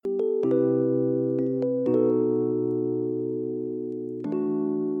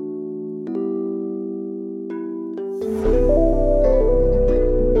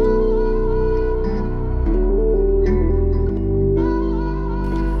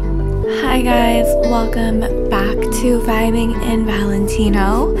Hi guys, welcome back to Vibing in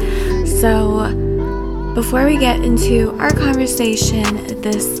Valentino. So, before we get into our conversation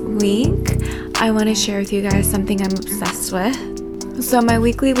this week, I want to share with you guys something I'm obsessed with. So my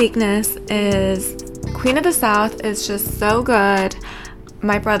weekly weakness is Queen of the South is just so good.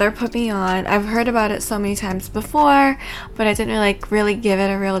 My brother put me on. I've heard about it so many times before, but I didn't really give it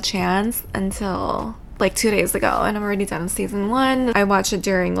a real chance until 2 days ago, and I'm already done with season 1. I watch it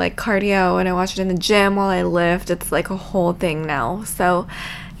during cardio, and I watch it in the gym while I lift. It's a whole thing now. So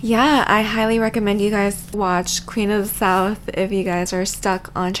yeah, I highly recommend you guys watch Queen of the South if you guys are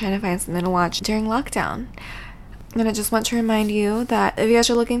stuck on trying to find something to watch during lockdown. And I just want to remind you that if you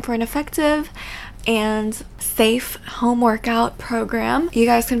guys are looking for an effective and safe home workout program, you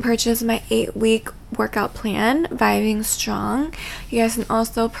guys can purchase my 8-week workout plan, Vibing Strong. You guys can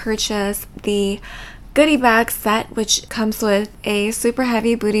also purchase the goodie bag set, which comes with a super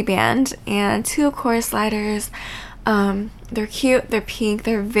heavy booty band and 2 core sliders. They're cute, they're pink,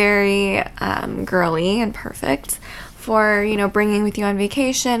 they're very girly and perfect for, bringing with you on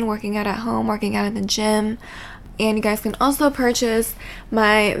vacation, working out at home, working out in the gym. And you guys can also purchase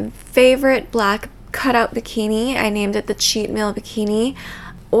my favorite black cutout bikini. I named it the Cheat Meal Bikini.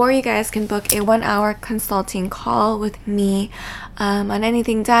 Or you guys can book a 1-hour consulting call with me on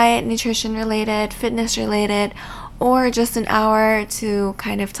anything diet, nutrition related, fitness related, or just an hour to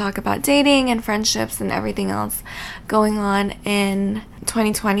kind of talk about dating and friendships and everything else going on in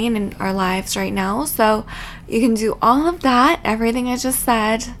 2020 and in our lives right now. So you can do all of that, everything I just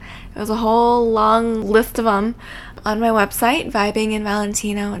said. It was a whole long list of them on my website,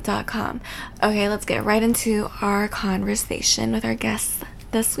 vibinginvalentino.com. Okay, let's get right into our conversation with our guests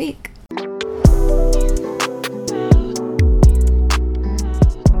this week.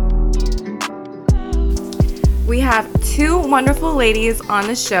 We have 2 wonderful ladies on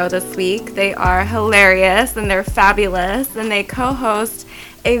the show this week. They are hilarious and they're fabulous, and they co-host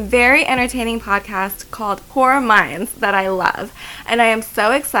a very entertaining podcast called Poor Minds that I love. And I am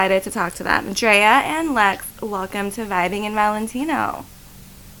so excited to talk to them. Drea and Lex, welcome to Vibing in Valentino.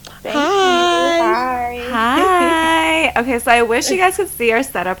 Thank you. Hi. Okay, so I wish you guys could see our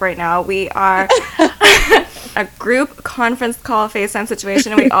setup right now. We are a group conference call FaceTime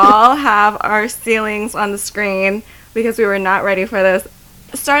situation. We all have our ceilings on the screen because we were not ready for this.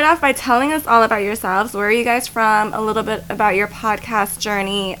 Start off by telling us all about yourselves. Where are you guys from? A little bit about your podcast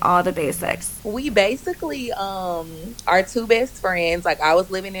journey, all the basics. We basically are 2 best friends. I was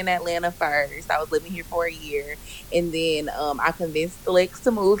living in Atlanta first. I was living here for a year. And then I convinced Lex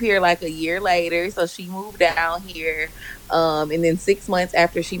to move here a year later. So she moved down here. And then 6 months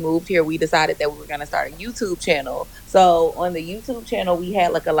after she moved here, we decided that we were going to start a YouTube channel. So on the YouTube channel, we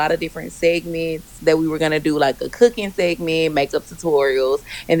had a lot of different segments that we were going to do, a cooking segment, makeup tutorials.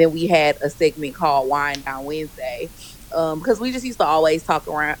 And then we had a segment called Wine Down Wednesday. Because we just used to always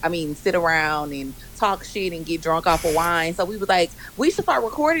sit around and talk shit and get drunk off of wine. So we was like, we should start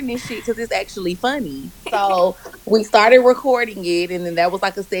recording this shit because it's actually funny. So we started recording it, and then that was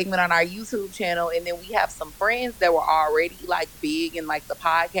a segment on our YouTube channel. And then we have some friends that were already big in the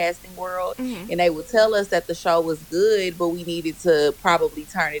podcasting world, and they would tell us that the show was good, but we needed to probably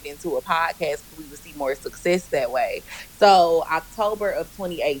turn it into a podcast because we would see more success that way. So October of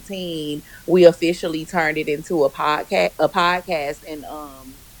 2018, we officially turned it into a podcast, and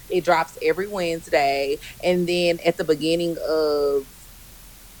it drops every Wednesday. And then at the beginning of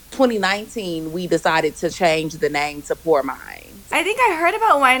 2019, we decided to change the name to Poor Minds. I think I heard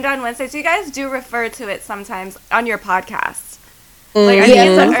about Wine Down Wednesday. So you guys do refer to it sometimes on your podcast.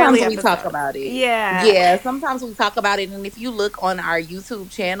 Sometimes we talk about it. Yeah, sometimes we talk about it. And if you look on our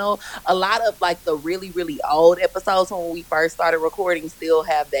YouTube channel, a lot of the really, really old episodes when we first started recording still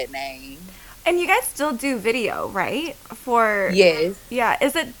have that name. And you guys still do video, right? Yes. Yeah.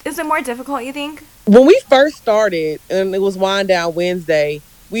 Is it more difficult, you think? When we first started, and it was Wine Down Wednesday,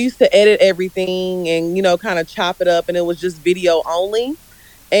 we used to edit everything and, kind of chop it up, and it was just video only.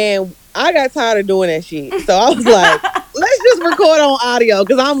 And I got tired of doing that shit. So I was like, let's just record on audio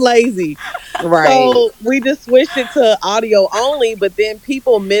because I'm lazy. Right. So we just switched it to audio only, but then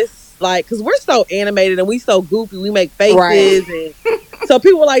people miss, because we're so animated and we so goofy. We make faces. Right. And so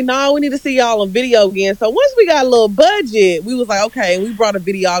people were like, no, we need to see y'all on video again. So once we got a little budget, we was like, okay, we brought a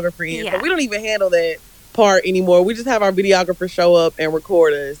videographer in. Yeah. So we don't even handle that part anymore. We just have our videographer show up and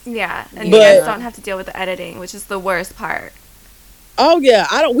record us. Yeah. And you guys don't have to deal with the editing, which is the worst part. Oh yeah,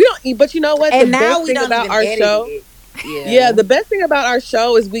 but you know what? And now we don't about even our edit show. It. Yeah, the best thing about our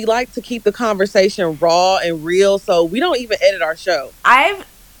show is we like to keep the conversation raw and real, so we don't even edit our show. I've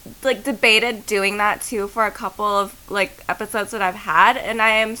like debated doing that too for a couple of like episodes that I've had, and I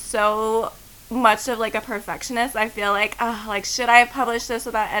am so much of like a perfectionist. I feel like, oh, like should I publish this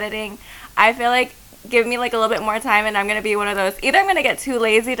without editing? I feel like give me like a little bit more time and I'm gonna be one of those, either I'm gonna get too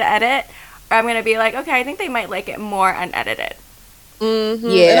lazy to edit, or I'm gonna be like, okay, I think they might like it more unedited.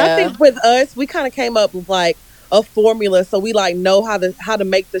 Yeah, and I think with us, we kind of came up with like a formula, so we like know how to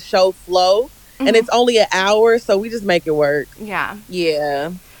make the show flow, and it's only an hour, so we just make it work. Yeah.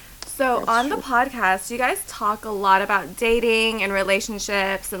 So That's on true. the podcast, you guys talk a lot about dating and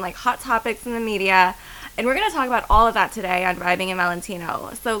relationships and like hot topics in the media. And we're going to talk about all of that today on Vibing and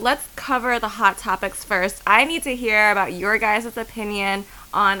Valentino. So let's cover the hot topics first. I need to hear about your guys' opinion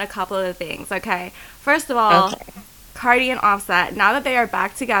on a couple of things, okay? First of all, Cardi and Offset, now that they are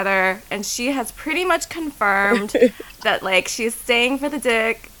back together, and she has pretty much confirmed that like she's staying for the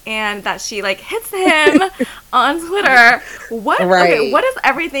dick and that she like hits him on Twitter. Okay, what is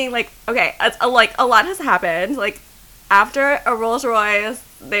everything like? Okay, like a lot has happened. Like after a Rolls Royce,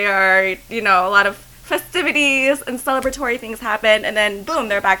 they are, you know, a lot of festivities and celebratory things happen, and then boom,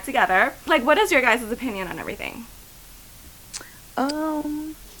 they're back together. Like, what is your guys' opinion on everything?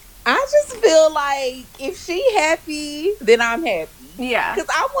 I just feel like if she happy, then I'm happy. Yeah. Because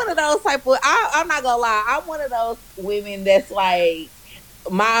I'm one of those type of, I'm not gonna lie, I'm one of those women that's like,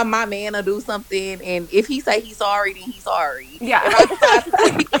 my man will do something, and if he say he's sorry, then he's sorry. Yeah.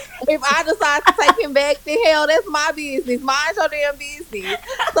 If I decide to take him back, then hell, that's my business. Mind your damn business.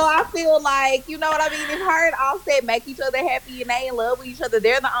 So I feel like, you know what I mean? If her and Offset make each other happy and they in love with each other,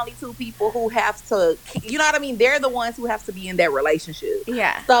 they're the only two people who have to, you know what I mean? They're the ones who have to be in that relationship.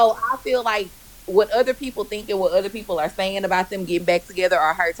 Yeah. So I feel like what other people think and what other people are saying about them getting back together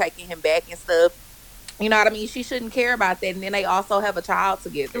or her taking him back and stuff, you know what I mean? She shouldn't care about that. And then they also have a child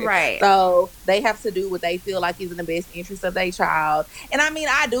together. Right. So they have to do what they feel like is in the best interest of their child. And I mean,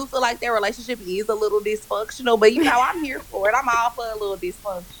 I do feel like their relationship is a little dysfunctional, but you know, I'm here for it. I'm all for a little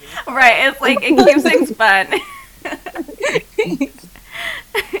dysfunction. Right. It's like, it keeps things fun.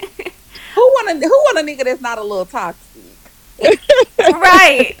 Who want a nigga that's not a little toxic?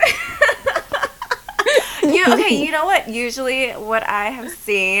 Right. You know what? Usually what I have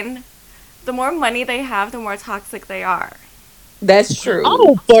seen, the more money they have, the more toxic they are. That's true.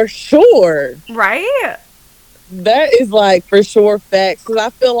 Oh, for sure. Right? That is like for sure facts. Because I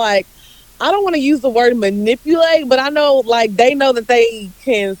feel like, I don't want to use the word manipulate, but I know like they know that they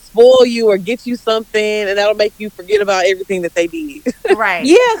can spoil you or get you something, and that'll make you forget about everything that they did. Right.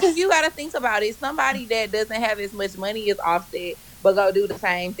 Yeah, because you got to think about it. Somebody that doesn't have as much money as Offset, but go do the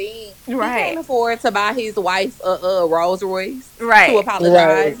same thing. Right. He can't afford to buy his wife a Rolls Royce Right. to apologize.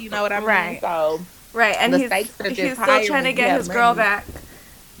 Right. You know what I mean? Right. So Right. And the he's stakes are just still higher trying to when you get have his girl money. back.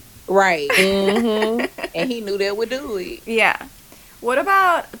 Right. Mm-hmm. And he knew that would do it. Yeah. What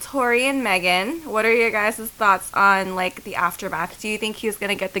about Tori and Megan? What are your guys' thoughts on like the aftermath? Do you think he's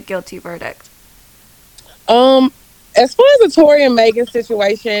gonna get the guilty verdict? As far as the Tori and Megan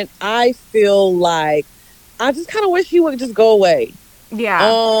situation, I feel like I just kind of wish he would just go away. Yeah.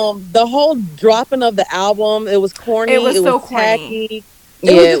 The whole dropping of the album, it was corny. It was so corny. Tacky.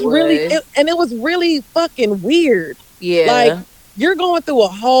 Yeah, It was it just really, was. and it was really fucking weird. Yeah. Like you're going through a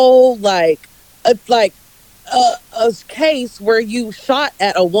whole a case where you shot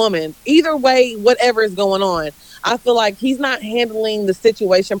at a woman. Either way, whatever is going on, I feel like he's not handling the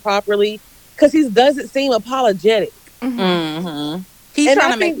situation properly because he doesn't seem apologetic. Mm-hmm. He's And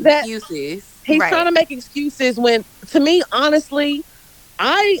trying I to make think that- excuses. He's Right. trying to make excuses when, to me, honestly,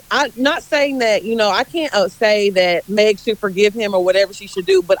 I'm not saying that, you know, I can't say that Meg should forgive him or whatever she should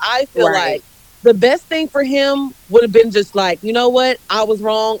do, but I feel Right. like the best thing for him would have been just like, you know what, I was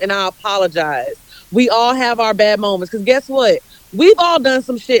wrong and I apologize. We all have our bad moments because guess what? We've all done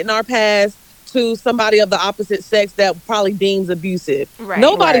some shit in our past to somebody of the opposite sex that probably deems abusive. Right.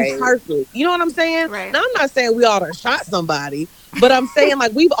 Nobody's Right. perfect. You know what I'm saying? Right. Now, I'm not saying we all done shot somebody, but I'm saying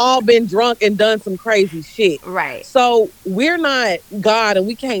like we've all been drunk and done some crazy shit. Right. So we're not God and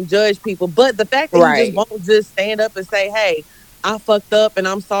we can't judge people. But the fact that you Right. just won't just stand up and say, hey, I fucked up and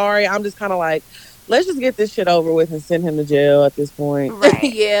I'm sorry. I'm just kind of like, let's just get this shit over with and send him to jail at this point. Right.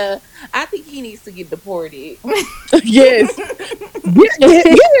 Yeah. I think he needs to get deported. Yes. Get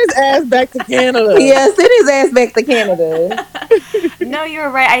his ass back to Canada. Yeah, send his ass back to Canada. No, you're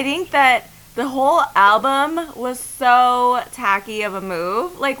right. I think that the whole album was so tacky of a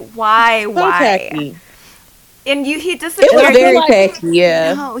move. Like, why? So Why? tacky. And he It was disappeared very like- tacky,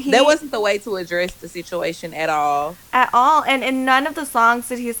 yeah. No, That wasn't the way to address the situation at all. at all. And in none of the songs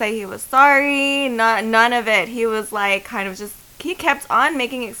did he say he was sorry. None of it. He was like kind of just, he kept on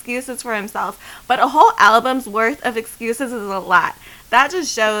making excuses for himself. But a whole album's worth of excuses is a lot. that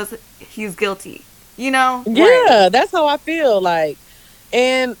just shows he's guilty, you know? Yeah, Right. that's how I feel. Like,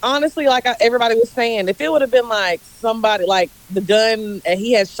 and honestly, like everybody was saying, if it would have been like somebody like the gun and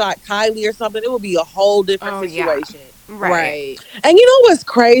he had shot Kylie or something, it would be a whole different Oh, yeah. situation. Right. And you know what's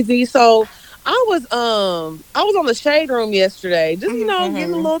crazy? So I was on the Shade Room yesterday, just getting a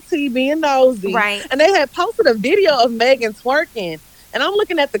little tea, being nosy. Right. And they had posted a video of Megan twerking, and I'm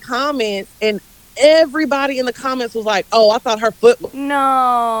looking at the comments, and everybody in the comments was like, "Oh, I thought her foot was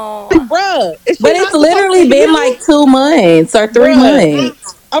No. like, bruh." But it's literally been like 2 months or 3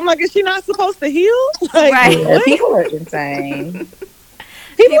 months. I'm like, is she not supposed to heal? Like, Right. Yeah, people are insane.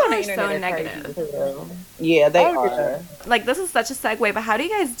 People on the are internet so are negative. crazy as hell. Yeah, they Oh, are. yeah. Like, this is such a segue, but how do you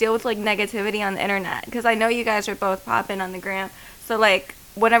guys deal with, like, negativity on the internet? Because I know you guys are both popping on the gram. So, like,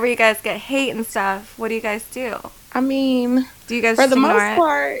 whenever you guys get hate and stuff, what do you guys do? I mean, Do you guys for just the ignore most it?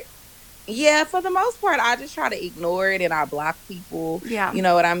 part, yeah, for the most part, I just try to ignore it and I block people. Yeah. You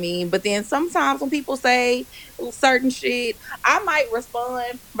know what I mean? But then sometimes when people say certain shit, I might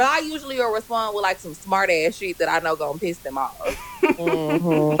respond, but I usually will respond with like some smart ass shit that I know gonna piss them off.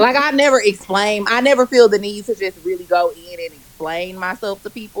 Like I never feel the need to just really go in and explain myself to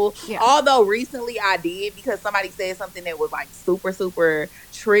people. Yeah. Although recently I did, because somebody said something that was like super, super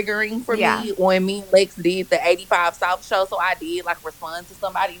triggering for Yeah. me when me and Lex did the 85 South show. So I did like respond to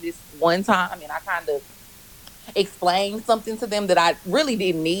somebody this one time, and I kind of explained something to them that I really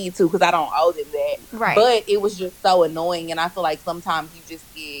didn't need to, because I don't owe them that. Right. But it was just so annoying, and I feel like sometimes you just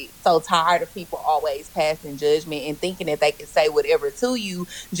get so tired of people always passing judgment and thinking that they can say whatever to you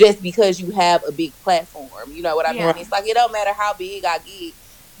just because you have a big platform. You know what I mean? Yeah. It's like, it don't matter how big I get.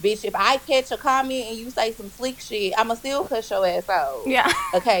 Bitch, if I catch a comment and you say some slick shit, I'ma still cuss your ass out. Yeah.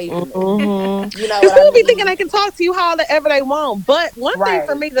 Occasionally. Mm-hmm. You know Because what I people be mean? thinking they can talk to you however they want. But one thing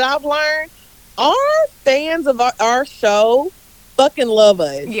for Right. me that I've learned, our fans of our show fucking love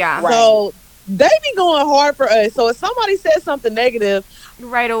us. Yeah. Right. So they be going hard for us. So if somebody says something negative,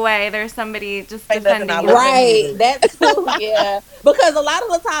 Right away, there's somebody just Ain't nothing defending I you. love. Right, that's true, yeah. Because a lot of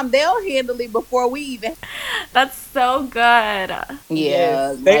the time they'll handle it before we even. That's so good. Yeah,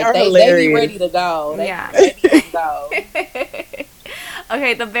 Yes, they like are they be hilarious. ready to go. Yeah. They be ready to go.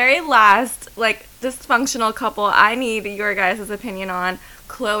 Okay, the very last, like, dysfunctional couple I need your guys' opinion on,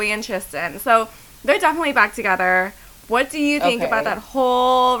 Chloe and Tristan. So, they're definitely back together. What do you think about Okay. that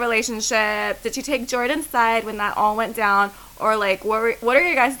whole relationship? Did you take Jordan's side when that all went down? Or, like, what are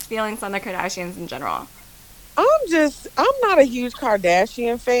your guys' feelings on the Kardashians in general? I'm not a huge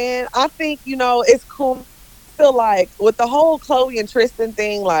Kardashian fan. I think, it's cool. I feel like with the whole Chloe and Tristan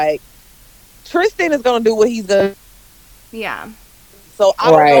thing, like, Tristan is going to do what he's going to. Yeah. So I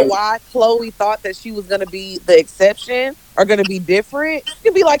don't know Right. why Chloe thought that she was going to be the exception or going to be different. She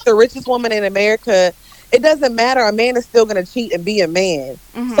could be like the richest woman in America. It doesn't matter. A man is still going to cheat and be a man.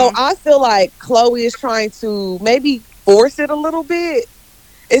 Mhm. So I feel like Chloe is trying to maybe force it a little bit.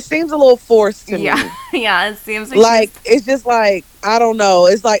 It seems a little forced to me. Yeah, it seems like, Like, it's just like, I don't know.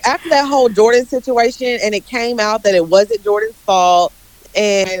 It's like after that whole Jordan situation and it came out that it wasn't Jordan's fault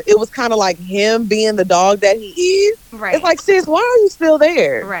and it was kind of like him being the dog that he is. right. It's like, sis, why are you still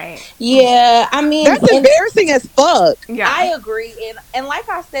there? right. Yeah, I mean, That's and embarrassing as fuck. Yeah. I agree, and like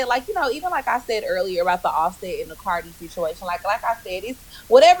I said, like, even like I said earlier about the Offset and the Cardi situation, like I said, it's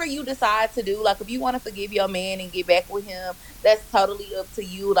whatever you decide to do. Like, if you want to forgive your man and get back with him, that's totally up to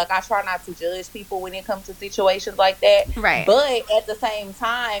you. Like, I try not to judge people when it comes to situations like that. Right. But at the same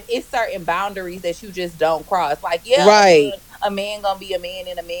time, it's certain boundaries that you just don't cross. Like, yeah, Right. a man gonna be a man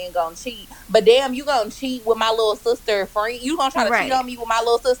and a man gonna cheat. But damn, you gonna cheat with my little sister friend? You gonna try to Right. cheat on me with my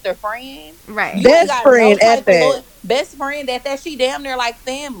little sister friend? right. You ain't Best got friend type at of that. best friend at that. She damn near like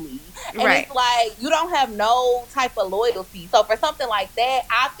family. And Right. it's like, you don't have no type of loyalty. So for something like that,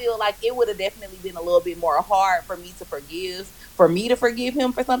 I feel like it would have definitely been a little bit more hard for me to forgive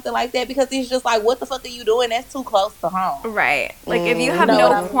him for something like that, because it's just like, what the fuck are you doing? That's too close to home. Right. Like, if you Mm, have know what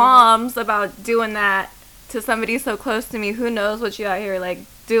no I mean? qualms about doing that to somebody so close to me, who knows what you out here, like,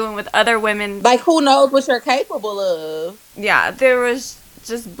 doing with other women. Like, who knows what you're capable of? Yeah, there was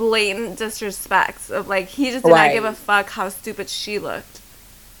just blatant disrespect of, like, he just did not Right. give a fuck how stupid she looked.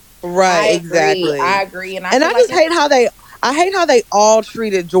 Right, I exactly. agree. And I And feel I like just hate how they all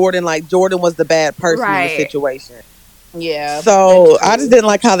treated Jordan like Jordan was the bad person in Right. the situation. yeah. So that's I true. just didn't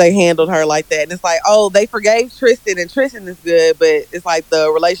like how they handled her like that. And it's like, oh, they forgave Tristan and Tristan is good, but it's like the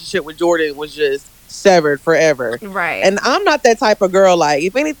relationship with Jordan was just severed forever. Right. And I'm not that type of girl. Like,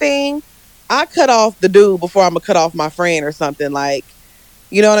 if anything, I cut off the dude before I'm gonna cut off my friend or something. Like,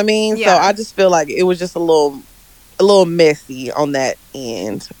 you know what I mean? Yeah. So I just feel like it was just a a little messy on that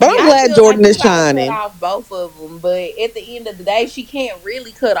end. But Yeah, I'm I glad feel like Jordan you is gotta cut shining. off both of them, but at the end of the day, she can't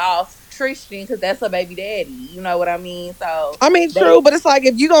really cut off Tristan because that's her baby daddy. You know what I mean? So I mean, they, true, but it's like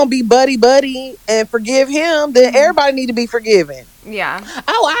if you're gonna be buddy buddy and forgive him, then everybody need to be forgiven. Yeah.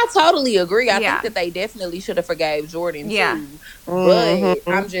 oh, I totally agree. I think Yeah. that they definitely should have forgave Jordan Yeah. too. But Hmm.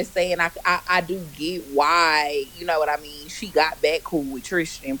 I'm just saying, I do get why, you know what I mean? She got back cool with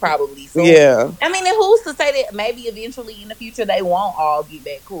Tristan probably soon. Yeah. I mean, and who's to say that maybe eventually in the future they won't all get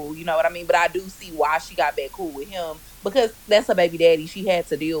back cool? You know what I mean? But I do see why she got back cool with him because that's her baby daddy. She had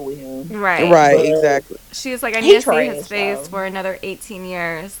to deal with him. Right. Right, But exactly. She was like, I need he to see his trash face though. for another 18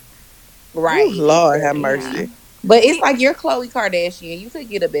 years. Ooh, Right, Lord have Yeah. mercy. But it's like you're Khloe Kardashian. You could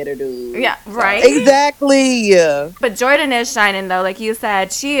get a better dude. Yeah, So, right? Exactly. But Jordan is shining though, like you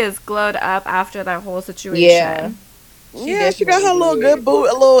said. She is glowed up after that whole situation. Yeah. Yeah, she got her little definitely good boo,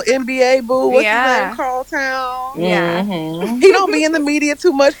 a little NBA boo. What's his Yeah. name? Carl Town. Yeah. Mhm. He don't be in the media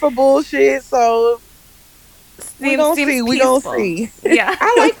too much for bullshit, so we gonna Seems see. We gonna peaceful. see. Yeah.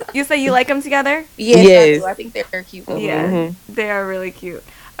 I like. You say you like them together? Yes, I Yes. do. I think they're cute. Yeah. Mhm. They are really cute.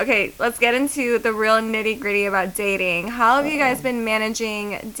 Okay, let's get into the real nitty gritty about dating. How have you guys been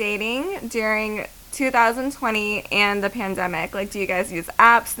managing dating during 2020 and the pandemic? Like, do you guys use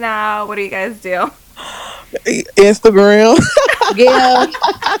apps now? What do you guys do? Instagram. Yeah.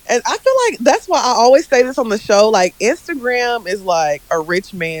 And I feel like that's why I always say this on the show. Like, Instagram is like a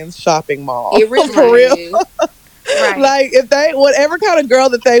rich man's shopping mall. It really For real. is. Right. Like, if they, whatever kind of girl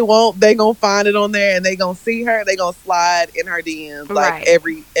that they want, they gonna find it on there and they gonna see her, they gonna slide in her DMs like Right.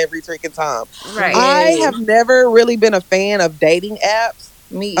 every freaking time. Right. I Yes. have never really been a fan of dating apps.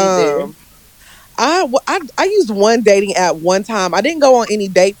 Me either. I used one dating app one time. I didn't go on any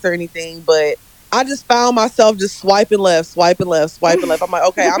dates or anything, but I just found myself just swiping left, swiping left, swiping left. I'm like,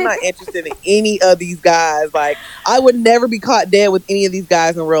 okay, I'm not interested in any of these guys. Like, I would never be caught dead with any of these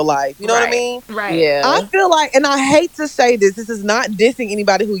guys in real life. You know what I Right. mean? Right. Yeah. I feel like, and I hate to say this, this is not dissing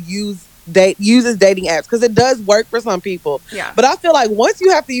anybody who uses dating apps because it does work for some people. Yeah. But I feel like once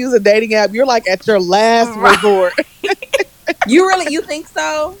you have to use a dating app, you're like at your last Right. resort. You think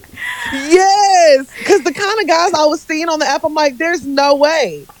so? Yes, because the kind of guys I was seeing on the app, I'm like, there's no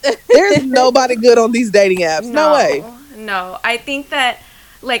way. There's nobody good on these dating apps. No way. No. I think that,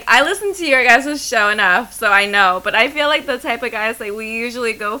 like, I listen to your guys' show enough, so I know. But I feel like the type of guys that we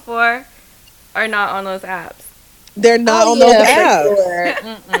usually go for are not on those apps. They're not Oh, on those yeah, for apps. sure.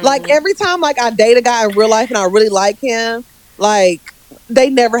 Mm-mm. Like, every time like I date a guy in real life and I really like him, like, they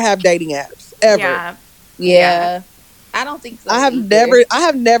never have dating apps ever. Yeah. Yeah. I don't think so. I have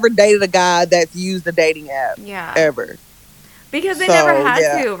never dated a guy that's used a dating app Yeah. ever. Because they So, never had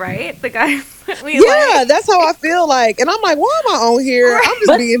yeah. to, right? The guys that we Yeah, like. that's how I feel like. And I'm like, why am I on here? I'm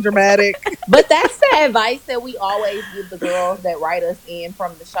just being dramatic. But that's the advice that we always give the girls that write us in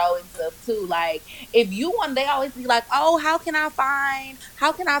from the show and stuff too. Like, if you want, they always be like, "Oh, how can I find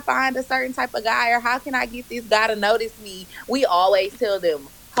a certain type of guy, or how can I get this guy to notice me?" We always tell them,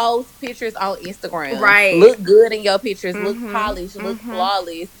 post pictures on Instagram. Right. Look good in your pictures. Mhm, Look polished. Look mhm.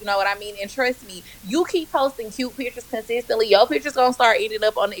 flawless. You know what I mean? And trust me, you keep posting cute pictures consistently, your pictures gonna start ending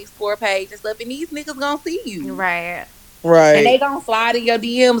up on the explore page and stuff, and these niggas gonna see you. Right. And they Right. gonna slide in your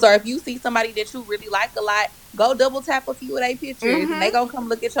DMs, or if you see somebody that you really like a lot, go double tap a few of their pictures, Mhm. and they gonna come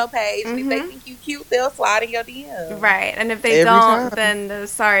look at your page. And if they Mhm. think you cute, they'll slide in your DMs. Right. And if they Every don't, time. then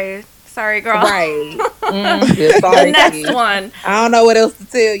sorry, girl. Right. The Sorry, next kid. one. I don't know what else to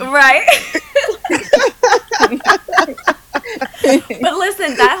tell you. Right. But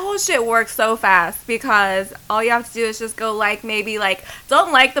listen, that whole shit works so fast because all you have to do is just go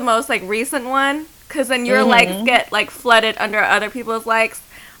don't like the most recent one because then your likes get flooded under other people's likes.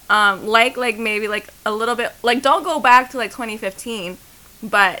 Maybe a little bit don't go back to 2015,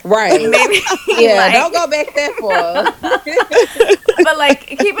 but Right. maybe Yeah, don't go back that far. but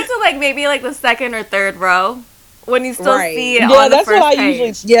keep it to maybe the second or third row when you still Right. see it Yeah, on the that's first what I page.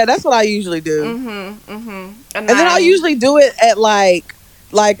 usually. Yeah, that's what I usually do. And And then I'll usually do it at like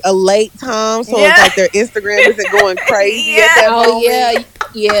a late time, so Yeah. it's like their Instagram isn't going crazy Yeah. at that Oh moment.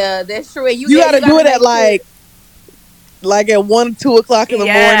 yeah, that's true. And You got to do it at make like at 1, 2 o'clock in the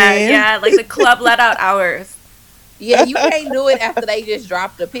morning. Yeah, the club let out hours. Yeah, you can't do it after they just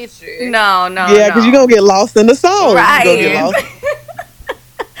dropped a picture. No, Yeah, because you're gonna get lost in the song. Right. You're gonna get lost.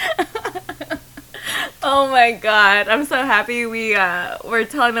 Oh my god, I'm so happy we're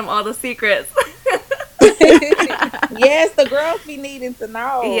telling them all the secrets. Yes, the girls be needing to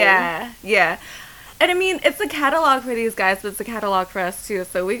know. Yeah. And I mean, it's a catalog for these guys, but it's a catalog for us too.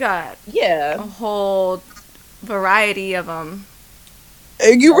 So we got a Yeah. whole variety of them.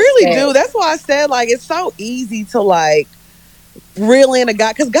 You That's really do. bad. That's why I said like it's so easy to like reel in a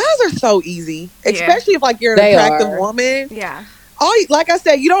guy because guys are so easy, Yeah. especially if like you're an They attractive are. woman. Yeah. Like I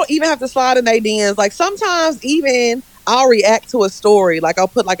said, you don't even have to slide in their DMs. Like sometimes even I'll react to a story, like I'll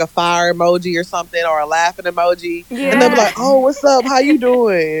put like a fire emoji or something or a laughing emoji, and they'll be Yeah. like, "Oh, what's up? How you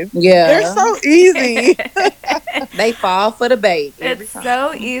doing?" They're Yeah. so easy. They fall for the bait every It's time.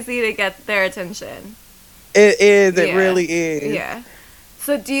 so easy to get their attention. It is. It Yeah. really is. Yeah.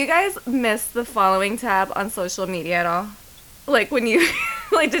 So, do you guys miss the following tab on social media at all? Like when you,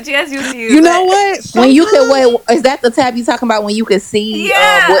 like, did you guys used to use You know it? what? When you can Sometimes wait, is that the tab you talking about? When you can see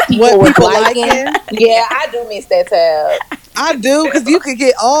Yeah. what people what was people liking? liking, Yeah, I do miss that tab I do because you could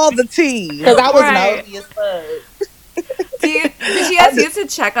get all the tea. because I was Right. nosy as fuck. Did you guys used to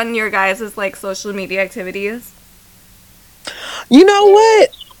check on your guys' like social media activities? You know what?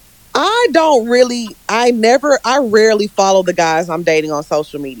 I don't really. I rarely follow the guys I'm dating on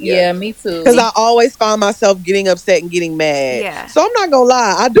social media. Yeah, me too. Because I always find myself getting upset and getting mad. Yeah. So I'm not gonna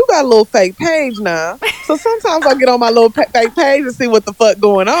lie, I do got a little fake page now. So sometimes I get on my little fake page and see what the fuck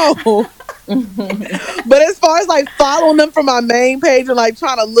going on. But as far as like following them from my main page and like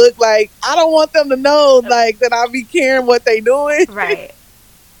trying to look like I don't want them to know like that I be caring what they doing. Right.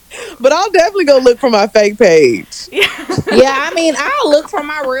 But I'll definitely go look for my fake page. Yeah. Yeah, I mean, I'll look for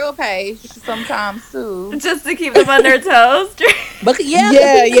my real page sometimes too. Just to keep them on their toes. But yeah,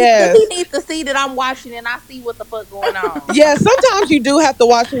 Yeah, he yeah. needs to see that I'm watching and I see what the fuck going on. Yeah, sometimes you do have to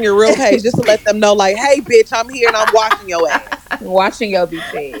watch on your real page just to let them know, like, hey, bitch, I'm here and I'm watching your ass. Watching your bitch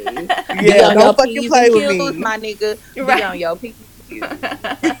ass. Be Yeah, on don't your fucking P's play and with Q's, me. my nigga. Right. Be on your P's and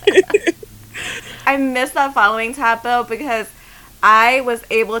Q's. I miss that following tab though because I was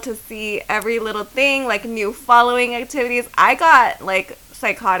able to see every little thing, like new following activities. I got like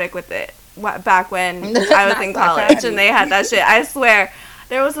psychotic with it back when I was Not in college psychotic. and they had that shit. I swear.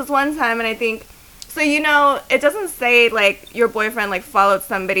 There was this one time and I think, so you know, it doesn't say like your boyfriend like followed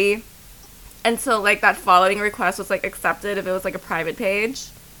somebody until like that following request was like accepted if it was like a private page.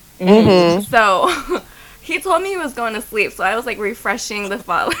 Mm-hmm. So he told me he was going to sleep, so I was like refreshing the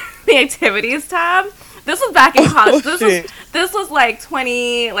activities tab. This was back in college. Oh, This was like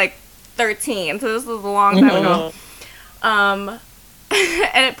 2013, so this was a long time ago. And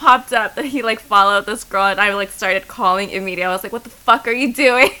it popped up that he like followed this girl, and I like started calling immediately. I was like, "What the fuck are you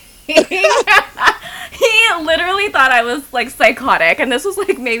doing?" He literally thought I was like psychotic, and this was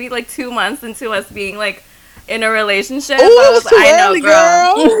like maybe like 2 months into us being like in a relationship. Ooh, I it was too early,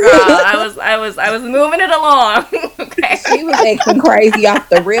 girl. I was moving it along. Okay. She was acting crazy off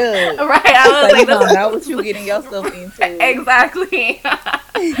the rip. Right, I was So like, you this don't is know what you getting yourself into. exactly.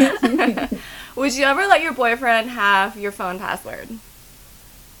 Would you ever let your boyfriend have your phone password?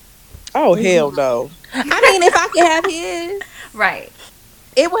 Oh, hell no. I mean, if I could have his, Right.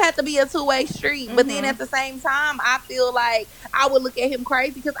 it would have to be a two-way street. But then Mhm. at the same time, I feel like I would look at him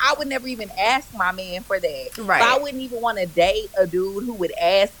crazy because I would never even ask my man for that. Right. So I wouldn't even want to date a dude who would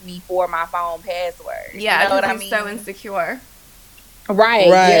ask me for my phone password. Yeah, you know what I he's mean? so insecure. Right.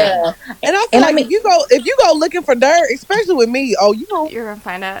 Right. Yeah. And I feel And I like mean- if you go looking for dirt, especially with me, oh, you know, You're gonna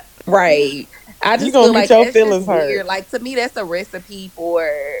find out. Right. I just You gonna feel get like your that's feelings just hurt. weird. Like to me, that's a recipe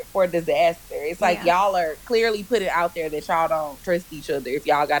for disaster. It's like Yeah. y'all are clearly putting out there that y'all don't trust each other if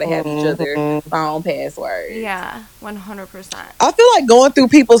y'all gotta have each other Mhm. phone passwords. Yeah, 100%. I feel like going through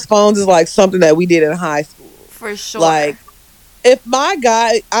people's phones is like something that we did in high school. For sure. Like, if my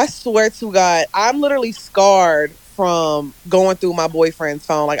guy, I swear to God, I'm literally scarred from going through my boyfriend's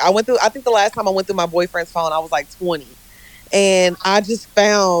phone. Like, I think the last time I went through my boyfriend's phone, I was like 20. And I just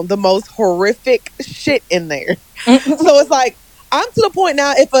found the most horrific shit in there. So it's like, I'm to the point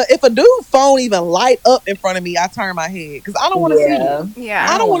now, if a dude phone even light up in front of me, I turn my head. Because I don't want to see it. yeah.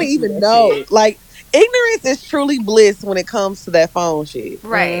 I don't want to wanna see even that know. shit. Like, ignorance is truly bliss when it comes to that phone shit.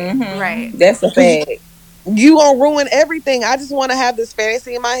 Right. Mhm. Right. That's a fact. You gonna ruin everything. I just want to have this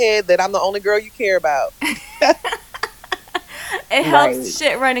fantasy in my head that I'm the only girl you care about. It helps Right.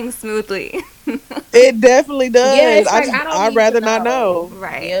 shit running smoothly. It definitely does. Yeah, it's like, I don't I'd need rather to not know. know.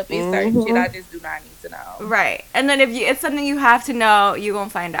 Right. Yep, it's certain Mhm. shit I just do not need to know. Right. And then if it's something you have to know, you gonna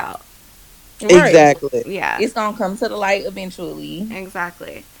find out. Right. Exactly. Yeah. It's gonna come to the light eventually.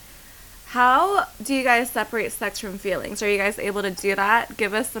 Exactly. How do you guys separate sex from feelings? Are you guys able to do that?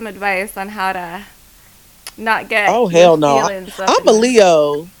 Give us some advice on how to not get Oh, your hell no. feelings up I'm in a the-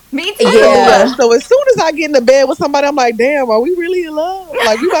 Leo. Me too. Yeah. So as soon as I get into bed with somebody, I'm like, damn, are we really in love?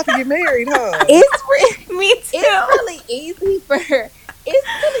 Like, we about to get married, huh? Me too. It's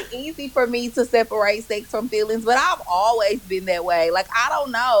really easy for me to separate sex from feelings, but I've always been that way. Like, I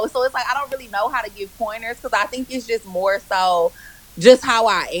don't know. So it's like I don't really know how to give pointers because I think it's just more so just how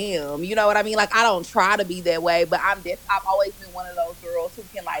I am. You know what I mean? Like I don't try to be that way, but I've always been one of those girls who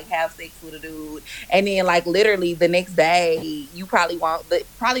can like have sex with a dude, and then like literally the next day, you probably won't.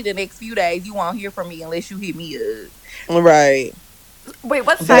 Probably the next few days, you won't hear from me unless you hit me up. Right. Wait,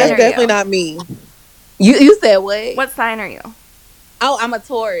 what So sign that's are definitely you? not me. You said what? What sign are you? Oh, I'm a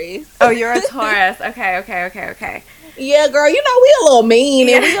Taurus. Oh, you're a Taurus. Okay, okay, okay, okay. Yeah, girl, you know we a little mean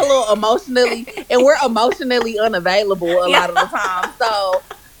and we Yeah. a little emotionally and we're emotionally unavailable a Yeah. lot of the time. So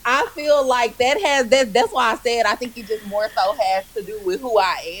I feel like that's why I said I think it just more so has to do with who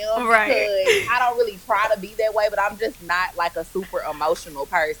I am Right. because I don't really try to be that way, but I'm just not like a super emotional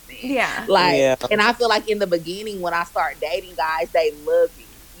person. Yeah. Like, Yeah. and I feel like in the beginning when I start dating guys, they love it.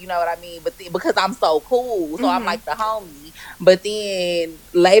 You know what I mean? But because I'm so cool, so I'm Mhm. like the homie. But then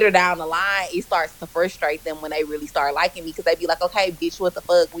later down the line, it starts to frustrate them when they really start liking me because they be like, "Okay, bitch, what the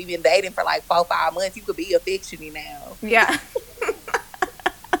fuck? We've been dating for like 4, 5 months. You could be affectionate now." Yeah.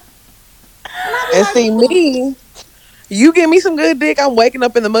 And I be And like, see me, you give me some good dick, I'm waking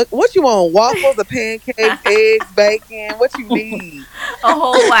up in the muck. What you want? Waffles or pancakes, eggs, bacon? What you need? A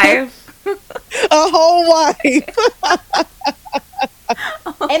whole life. A whole wife.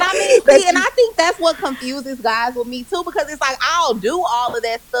 and I mean, That see, and you, I think that's what confuses guys with me too, because it's like I'll do all of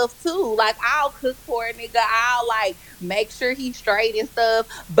that stuff too. Like I'll cook for a nigga, I'll like make sure he's straight and stuff.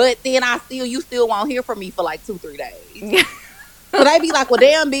 But then you still won't hear from me for like 2, 3 days. Yeah. So they be like, "Well,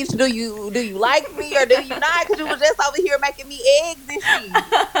 damn, bitch, do you like me or do you not? Because you was just over here making me eggs and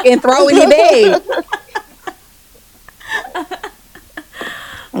shit and throwing it back."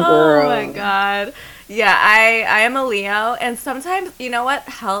 Oh my Girl. god. Yeah, I am a Leo, and sometimes you know what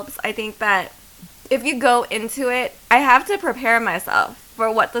helps? I think that if you go into it, I have to prepare myself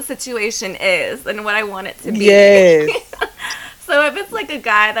for what the situation is and what I want it to be. yes. So if it's like a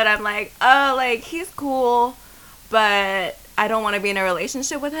guy that I'm like, oh, like he's cool, but I don't want to be in a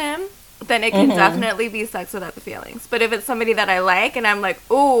relationship with him, then it can definitely be sex without the feelings. But if it's somebody that I like and I'm like,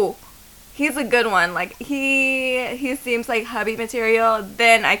 ooh, he's a good one, like he seems like hubby material,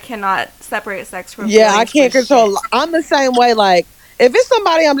 then I cannot separate sex from Yeah, I feelings for can't control. shit. I'm the same way. Like, if it's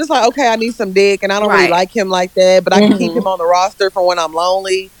somebody, I'm just like, okay, I need some dick, and I don't really Right. like him like that, but I can keep him Mm-hmm. on the roster for when I'm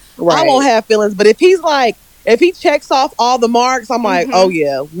lonely. I won't Right. have feelings. But if he's like, if he checks off all the marks, I'm like, oh Mm-hmm.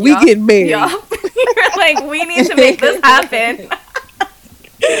 yeah, we Yup. getting married. Yup. You're like, we need to make this happen.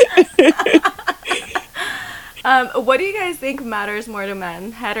 What do you guys think matters more to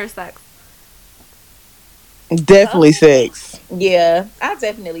men, head or sex? Definitely sex. Yeah, I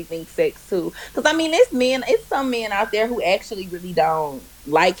definitely think sex too. Because I mean, it's some men out there who actually really don't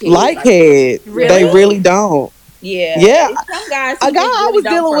like it. Like Like, head, they Really? really don't. yeah, Yeah, it's some guys a who guy just I really was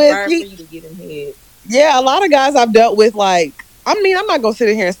don't dealing with, prefer for you to get in head. yeah, a lot of guys I've dealt with, like, I mean, I'm not gonna sit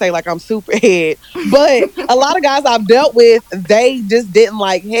in here and say like I'm super head, but a lot of guys I've dealt with, they just didn't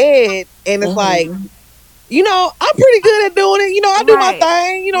like head, and it's like, Mm-hmm. I'm pretty good at doing it. I do my Right.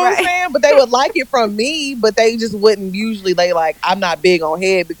 thing. You know what I'm Right. saying? But they would like it from me, but they just wouldn't usually. They like, I'm not big on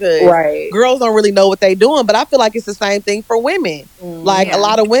head because Right. girls don't really know what they doing. But I feel like it's the same thing for women. Like Mm-hmm. a Yeah.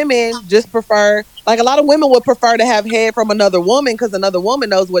 lot of women just prefer, like a lot of women would prefer to have head from another woman because another woman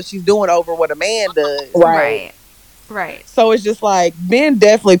knows what she's doing over what a man does. Right. Right. Right. So it's just like men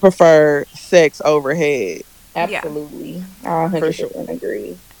definitely prefer sex over head Yeah. Absolutely. I for sure. 100%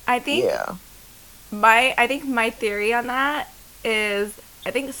 agree. I think Yeah. my theory on that is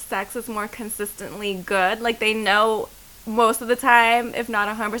I think sex is more consistently good. Like they know most of the time, if not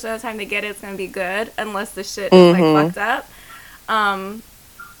 100% of the time they get it, it's gonna be good unless the shit is like Mhm. fucked up.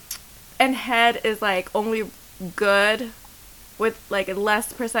 And head is like only good with like a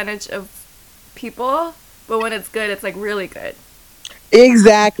less percentage of people, but when it's good, it's like really good.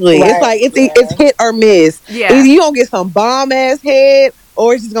 Exactly. It's Right. like it's Yeah. hit or miss. Yeah. Either you gonna get some bomb ass head,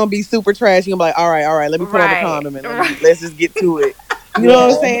 or it's just gonna be super trash. You're gonna be like, all right, let me put on the Right. condom and Right. let's just get to it. You know what I'm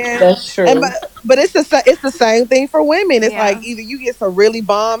Yeah. saying? That's true. And but it's the same thing for women. It's Yeah. like either you get some really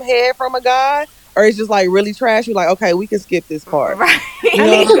bomb head from a guy, or it's just like really trash. You're like, okay, we can skip this part. Right. You I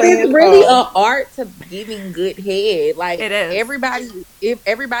know mean, what I'm 'cause saying? it's really So, an art to giving good head. Like It is. if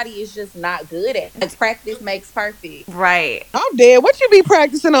everybody is just not good at it, like practice makes perfect. Right. I'm dead. What you be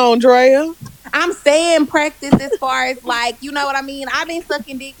practicing on, Drea? I'm saying practice as far as like, you know what I mean? I've been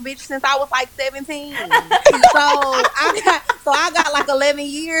sucking dick, bitch, since I was like 17. So I got like 11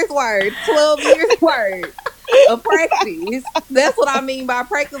 years worth, 12 years worth of practice. That's what I mean by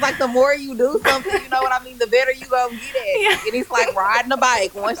practice. Like the more you do something, you know what I mean, the better you gonna get at it. Yeah. And it's like riding a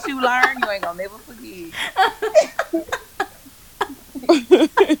bike. Once you learn, you ain't gonna never forget.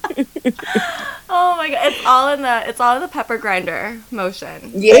 Oh my god, it's all in the pepper grinder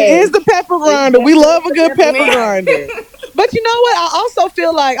motion. It is the pepper grinder. We love a good pepper Yeah. grinder. But you know what? I also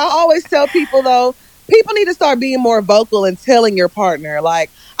feel like I always tell people though, people need to start being more vocal and telling your partner. Like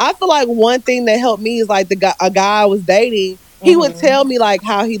I feel like one thing that helped me is like a guy I was dating. He would tell me like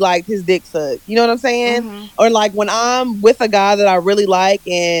how he liked his dick sucked. You know what I'm saying? Mm-hmm. Or like when I'm with a guy that I really like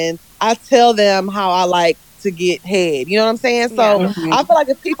and I tell them how I like to get head. You know what I'm saying? Yeah. So I feel like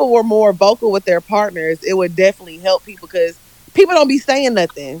if people were more vocal with their partners, it would definitely help people because people don't be saying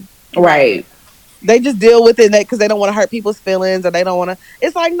nothing. Right. They just deal with it because they don't want to hurt people's feelings or they don't want to.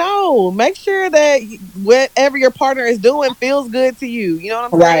 It's like, no, make sure that whatever your partner is doing feels good to you. You know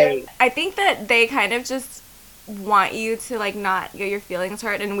what I'm saying? Right. I think that they kind of just want you to like not get your feelings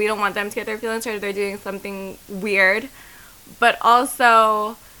hurt, and we don't want them to get their feelings hurt if they're doing something weird. But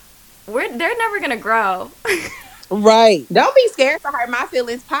also, they're never gonna grow. Right. Don't be scared to hurt my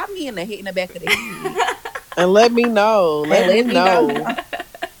feelings. Pop me in the hit in the back of the head. And let me know. Let me know.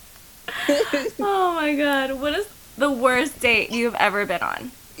 Oh my god, what is the worst date you've ever been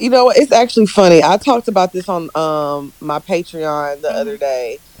on? You know what? It's actually funny. I talked about this on my Patreon the other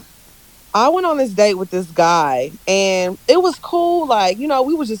day. I went on this date with this guy and it was cool. Like, you know,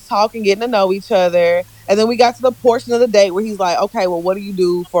 we was just talking, getting to know each other. And then we got to the portion of the date where he's like, okay, well, what do you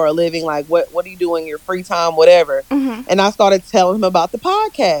do for a living? Like, what do you do in your free time, whatever? Mm-hmm. And I started telling him about the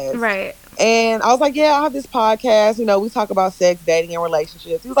podcast. Right. And I was like, yeah, I have this podcast. You know, we talk about sex, dating, and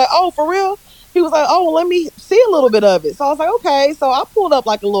relationships. He was like, oh, for real? He was like, oh, well, let me see a little bit of it. So I was like, okay. So I pulled up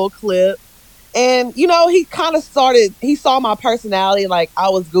like a little clip. And, you know, he kind of he saw my personality, like I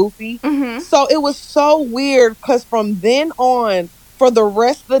was goofy. Mm-hmm. So it was so weird because from then on, for the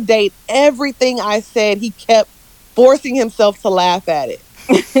rest of the date, everything I said, he kept forcing himself to laugh at it.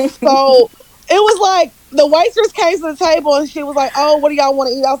 So it was like the waitress came to the table and she was like, oh, what do y'all want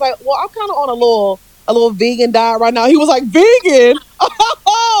to eat? I was like, well, I'm kind of on a little vegan diet right now. He was like, vegan?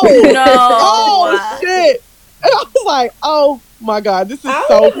 Oh, No. oh shit. And I was like, oh my God, this is I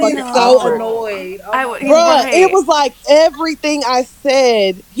so would be fucking so awkward. annoyed. Oh I my would- Bruh, Right. it was like everything I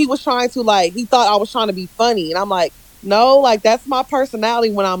said, he was trying to like, he thought I was trying to be funny. And I'm like, no, like that's my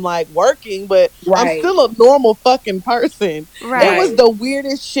personality when I'm like working, but I'm Right. still a normal fucking person. Right. It was the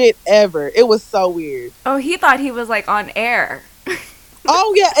weirdest shit ever. It was so weird. Oh, he thought he was like on air.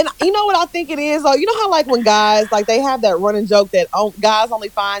 Oh yeah, and you know what I think it is? You know how like when guys like they have that running joke that guys only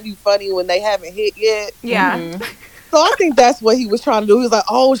find you funny when they haven't hit yet. Yeah. So I think that's what he was trying to do. He was like,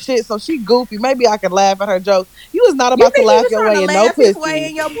 "Oh shit, so she goofy. Maybe I can laugh at her jokes." You was not You about to think he laugh was your trying way to in no laugh his way in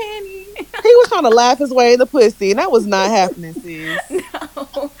pussy. your panties? He was trying to laugh his way in the pussy, and that was not happening, sis.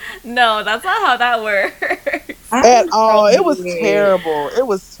 No, that's not how that works. At all. It was weird. terrible. It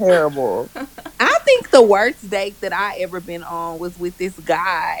was terrible. I think the worst date that I ever been on was with this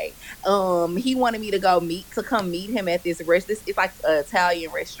guy. He wanted me to come meet him at this it's like an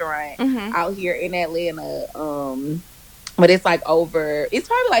Italian restaurant Mm-hmm. out here in Atlanta. But it's like it's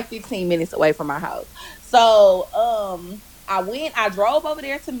probably like 15 minutes away from my house. So I drove over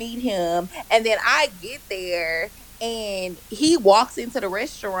there to meet him, and then I get there and he walks into the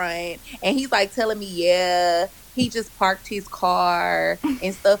restaurant and he's like telling me, yeah, he just parked his car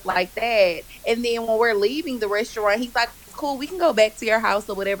and stuff like that. And then when we're leaving the restaurant, he's like, cool, we can go back to your house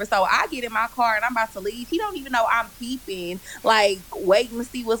or whatever. So I get in my car and I'm about to leave. He don't even know I'm peeping, like waiting to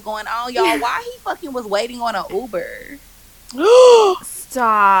see what's going on, y'all. Why he fucking was waiting on an Uber?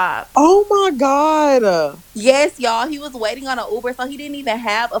 Stop. Oh my God. Yes, y'all. He was waiting on an Uber, so he didn't even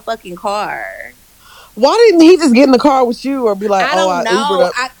have a fucking car. Why didn't he just get in the car with you or be like, I oh, don't I know.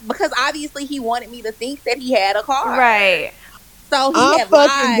 Ubered up? Because obviously he wanted me to think that he had a car. Right. So he I'm had fucking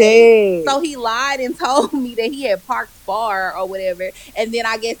lied. dead. So he lied and told me that he had parked far or whatever. And then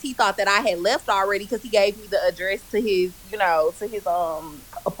I guess he thought that I had left already because he gave me the address to his,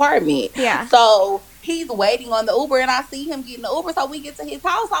 apartment. Yeah. So he's waiting on the Uber and I see him getting the Uber. So we get to his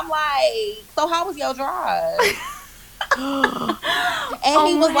house. I'm like, so how was your drive? And Oh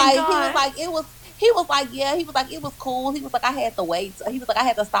he was my like, God. yeah, he was like, it was cool. He was like, I had to wait. He was like, I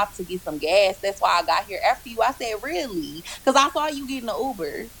had to stop to get some gas. That's why I got here after you. I said, really? Because I saw you getting the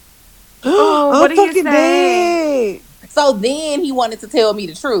Uber. Oh, I'm what did he fucking say? dead. So then he wanted to tell me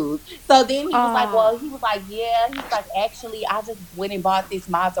the truth. So then he was like, Oh. well, he was like, yeah. He was like, actually, I just went and bought this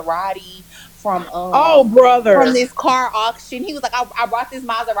Maserati from Oh, brother. from this car auction. He was like, I brought this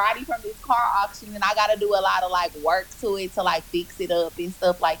Maserati from this car auction and I got to do a lot of like work to it to like fix it up and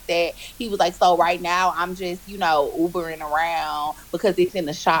stuff like that. He was like, so right now I'm just, Ubering around because it's in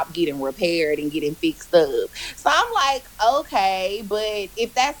the shop getting repaired and getting fixed up. So I'm like, okay, but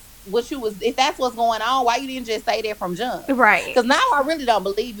if that's what's going on, why you didn't just say that from jump? Right. Because now I really don't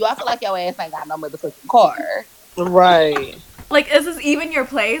believe you. I feel like your ass ain't got no motherfucking car. Right. Like, is this even your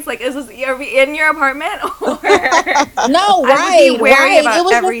place? Like, is this, are we in your apartment? Or No, I would be right, wary right. It about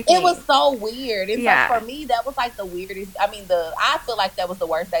was just, it everything. was so weird. And so for Yeah. me, that was like the weirdest. I mean, I feel like that was the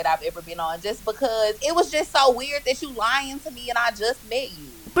worst date I've ever been on, just because it was just so weird that you lying to me and I just met you.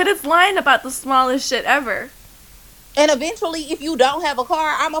 But it's lying about the smallest shit ever. And eventually, if you don't have a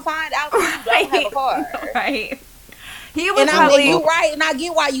car, I'm gonna find out that you don't have a Right. car. Right. He was And probably you right, and I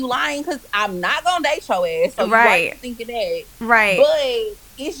get why you lying, because I'm not gonna date your ass. So you right right. for thinking that. Right. But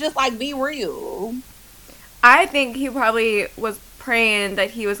it's just like, be real. I think he probably was praying that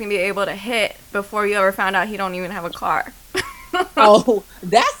he was gonna be able to hit before you ever found out he don't even have a car. Oh,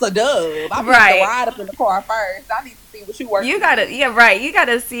 that's a dub. I need Right. to ride up in the car first. I need to see what you working. You gotta, yeah, right. You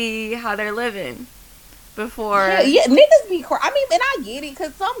gotta see how they're living before. Yeah, yeah, niggas be cry. I mean, and I get it,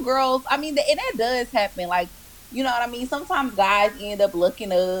 because some girls, I mean, and that does happen. Like, you know what I mean? Sometimes guys end up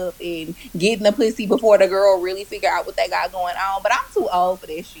looking up and getting the pussy before the girl really figure out what they got going on. But I'm too old for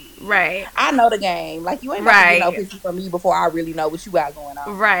this shit. Right. I know the game. Like, you ain't about to get no Right. pussy from me before I really know what you got going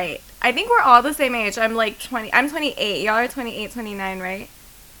on. Right. I think we're all the same age. I'm like 20. I'm 28. Y'all are 28, 29, right?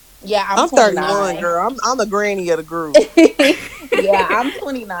 Yeah, I'm 29. 31, girl. I'm the granny of the group. Yeah, I'm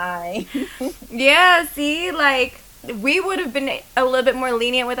 29. Yeah, see, like, we would have been a little bit more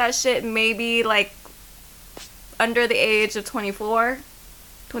lenient with that shit, maybe, like, under the age of 24.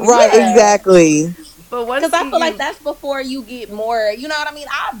 25. Right, Yeah. exactly. But once Because I feel like you- that's before you get more, you know what I mean?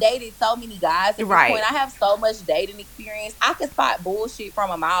 I've dated so many guys at this Right. point. I have so much dating experience. I can spot bullshit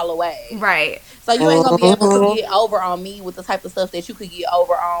from a mile away. Right. So you ain't gonna be able to get over on me with the type of stuff that you could get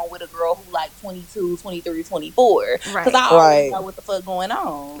over on with a girl who like 22, 23, 24. Because Right. I already Right. know what the fuck going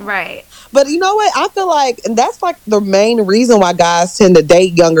on. Right. But you know what? I feel like, and that's like the main reason why guys tend to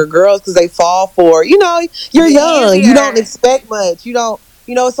date younger girls, because they fall for, you're young. You don't Easier. expect much. You don't,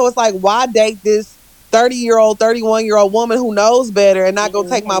 so it's like, why date this 30-year-old, 31-year-old woman who knows better and not gonna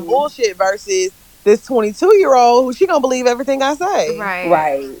take my Mhm. bullshit versus this 22-year-old who she gonna believe everything I say. Right.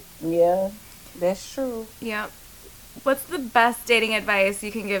 Right. Yeah. That's true. Yep. What's the best dating advice you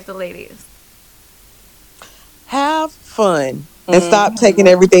can give the ladies? Have fun and stop taking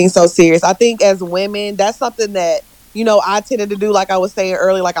everything so serious. I think as women, that's something that, I tended to do, like I was saying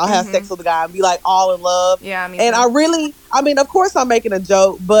earlier, like I'll have sex with a guy and be like all in love. Yeah, me And too. I mean, of course I'm making a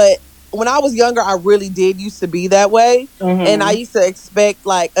joke, but when I was younger, I really did used to be that way. And I used to expect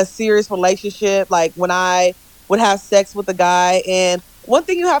like a serious relationship, like when I would have sex with a guy. And one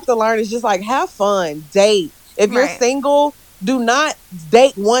thing you have to learn is just like have fun, date. If you're Right. single, do not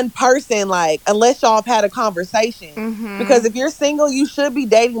date one person, like unless y'all have had a conversation. Mm-hmm. Because if you're single, you should be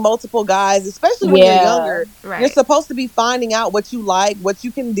dating multiple guys, especially when you're younger. Right. You're supposed to be finding out what you like, what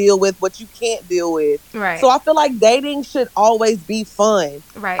you can deal with, what you can't deal with. Right. So I feel like dating should always be fun.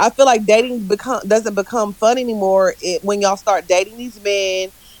 Right. I feel like dating doesn't become fun anymore when y'all start dating these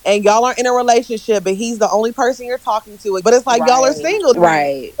men and y'all aren't in a relationship and he's the only person you're talking to. But it's like y'all are single.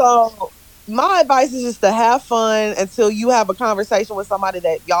 Right. So my advice is just to have fun until you have a conversation with somebody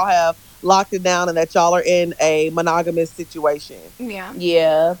that y'all have locked it down and that y'all are in a monogamous situation. Yeah.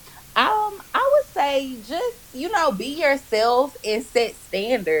 Yeah. I would say just, be yourself and set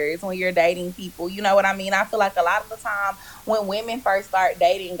standards when you're dating people. You know what I mean? I feel like a lot of the time when women first start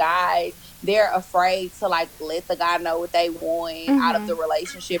dating guys, they're afraid to like let the guy know what they want out of the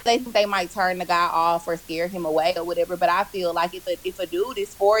relationship. They think they might turn the guy off or scare him away or whatever. But I feel like if a dude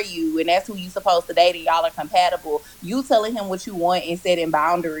is for you and that's who you supposed to date and y'all are compatible, you telling him what you want and setting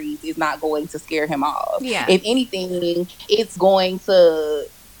boundaries is not going to scare him off. Yeah. If anything, it's going to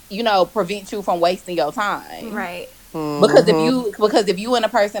prevent you from wasting your time. Right. Because if you and a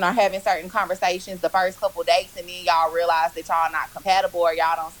person are having certain conversations the first couple dates and then y'all realize that y'all not compatible or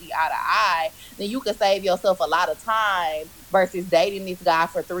y'all don't see eye to eye, then you could save yourself a lot of time versus dating this guy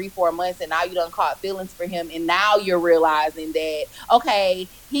for 3-4 months and now you done caught feelings for him and now you're realizing that, okay,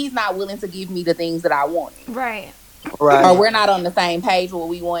 he's not willing to give me the things that I want. Right. Right. Or we're not on the same page with what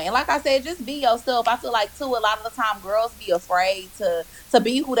we want. And like I said, just be yourself. I feel like too, a lot of the time girls be afraid to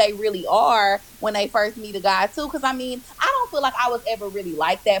be who they really are when they first meet a guy too. Because I mean, I don't feel like I was ever really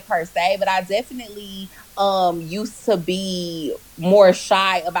like that per se, but I definitely used to be more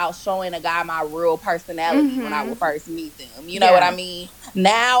shy about showing a guy my real personality when I would first meet them. You know what I mean?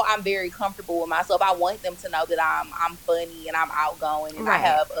 Now I'm very comfortable with myself. I want them to know that I'm funny and I'm outgoing and I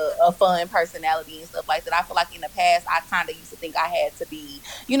have a fun personality and stuff like that. I feel like in the past I kind of used to think I had to be,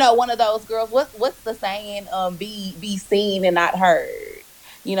 one of those girls. What's the saying? Be seen and not heard.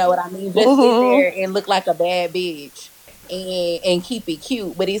 You know what I mean? Just sit there and look like a bad bitch. and keep it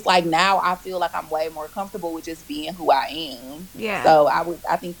cute. But it's like now I feel like I'm way more comfortable with just being who I am. Yeah. So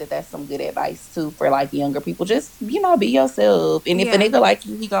I think that that's some good advice too for like younger people. Just be yourself. And if a nigga like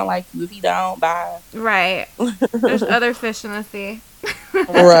you, he gonna like you. If he don't, bye. Right. There's other fish in the sea.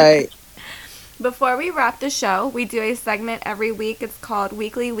 Right. Before we wrap the show, we do a segment every week. It's called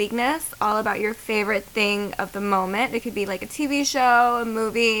Weekly Weakness, all about your favorite thing of the moment. It could be like a TV show, a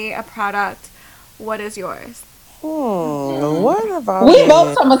movie, a product. What is yours? What about we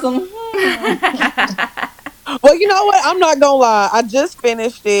both talking about some? Well, you know what? I'm not gonna lie. I just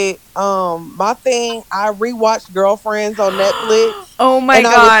finished it. My thing. I rewatched Girlfriends on Netflix. Oh my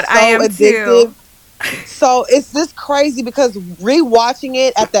god, I am too. So it's just crazy because rewatching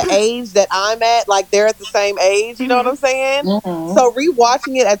it at the age that I'm at, like they're at the same age, you know what I'm saying? Mm-hmm. So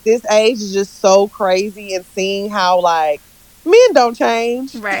rewatching it at this age is just so crazy, and seeing how like men don't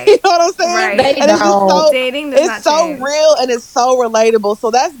change. Right. You know what I'm saying? Right. And it's just so dating does it's so real and it's so relatable. So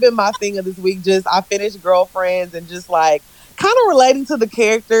that's been my thing of this week. Just I finished Girlfriends and just like kind of relating to the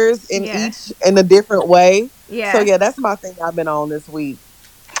characters in each in a different way. Yeah. So yeah, that's my thing I've been on this week.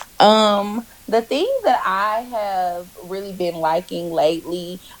 The thing that I have really been liking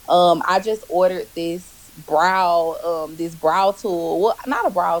lately, I just ordered this brow tool. Well, not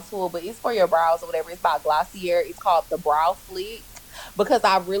a brow tool, but it's for your brows or whatever. It's by Glossier. It's called the Brow Flick, because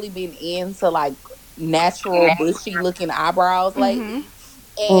I've really been into like natural bushy looking eyebrows lately.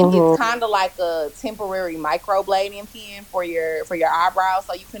 And it's kind of like a temporary microblading pen for your eyebrows,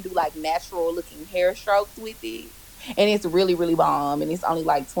 so you can do like natural looking hair strokes with it. And it's really, really bomb. And it's only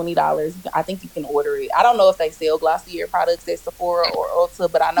like $20. I think you can order it. I don't know if they sell Glossier products at Sephora or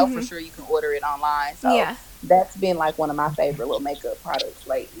Ulta, but I know for sure you can order it online. So that's been like one of my favorite little makeup products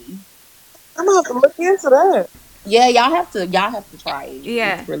lately. I'm gonna have to look into that. Yeah, y'all have to try it.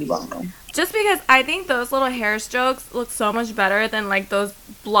 Yeah. It's really bomb. Just because I think those little hair strokes look so much better than like those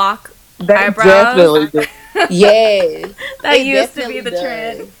block eyebrows. Definitely do. Yes. That used to be the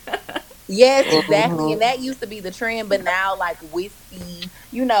trend. Yes, exactly. And that used to be the trend, but now like wispy,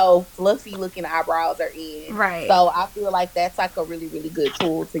 fluffy looking eyebrows are in. Right. So I feel like that's like a really, really good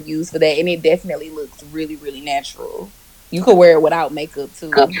tool to use for that. And it definitely looks really, really natural. You could wear it without makeup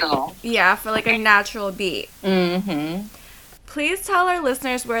too. Yeah, for like a natural beat. Mm-hmm. Please tell our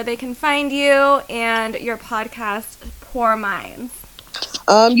listeners where they can find you and your podcast, Pour Minds.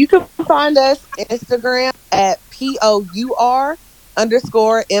 You can find us on Instagram at POUR_MINDS.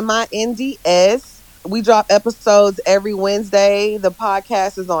 We drop episodes every Wednesday. The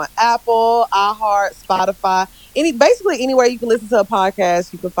podcast is on Apple, iHeart, Spotify, basically anywhere you can listen to a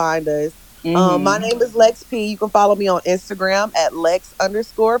podcast, you can find us. My name is Lex P. You can follow me on Instagram at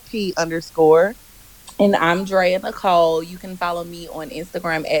Lex_P_. And I'm Drea Nicole. You can follow me on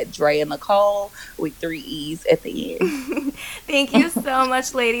Instagram at Drea Nicole with 3 E's at the end. Thank you so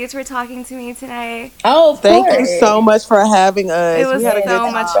much, ladies, for talking to me today. Oh, thank you so much for having us. It was so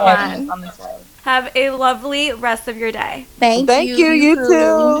much fun. Have a lovely rest of your day. Thank you. You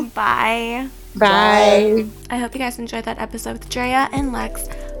too. Bye. Bye. I hope you guys enjoyed that episode with Drea and Lex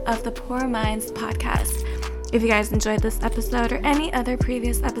of the Pour Minds podcast. If you guys enjoyed this episode or any other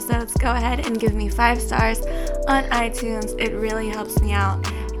previous episodes, go ahead and give me 5 stars on iTunes. It really helps me out.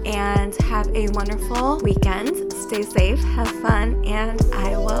 And have a wonderful weekend. Stay safe, have fun, and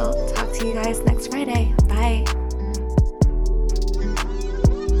I will talk to you guys next Friday. Bye.